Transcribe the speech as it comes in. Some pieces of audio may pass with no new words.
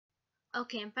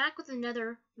Okay, I'm back with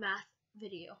another math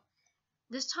video.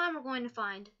 This time we're going to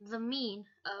find the mean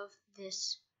of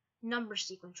this number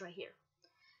sequence right here.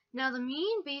 Now the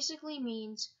mean basically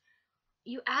means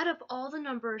you add up all the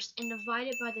numbers and divide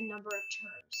it by the number of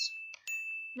terms.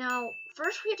 Now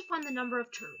first we have to find the number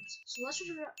of terms. So let's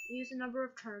use the number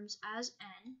of terms as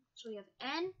n. So we have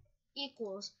n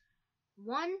equals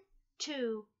 1,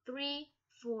 2, 3,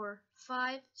 4,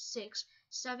 5, 6,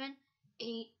 7,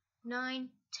 8, 9,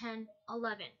 10,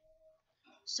 11.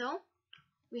 So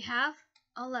we have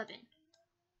 11.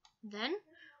 Then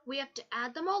we have to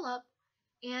add them all up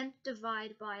and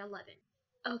divide by 11.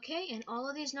 Okay, and all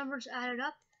of these numbers added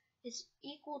up is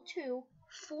equal to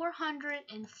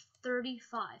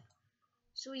 435.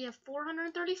 So we have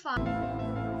 435.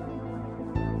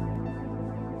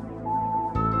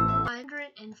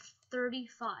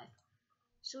 535.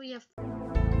 So we have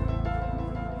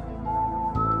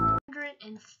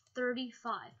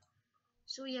 435.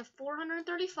 So we have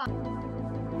 435.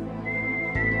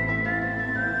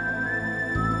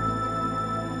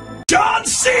 John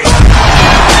C.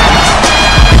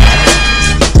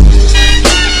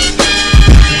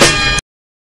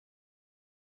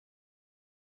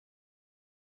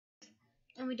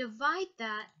 And we divide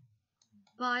that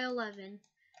by 11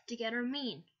 to get our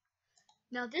mean.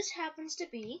 Now this happens to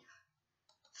be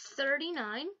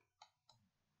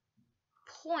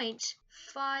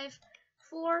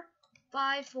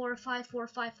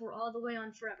 39.54545454 all the way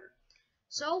on forever.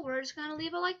 So we're just going to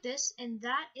leave it like this, and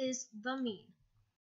that is the mean.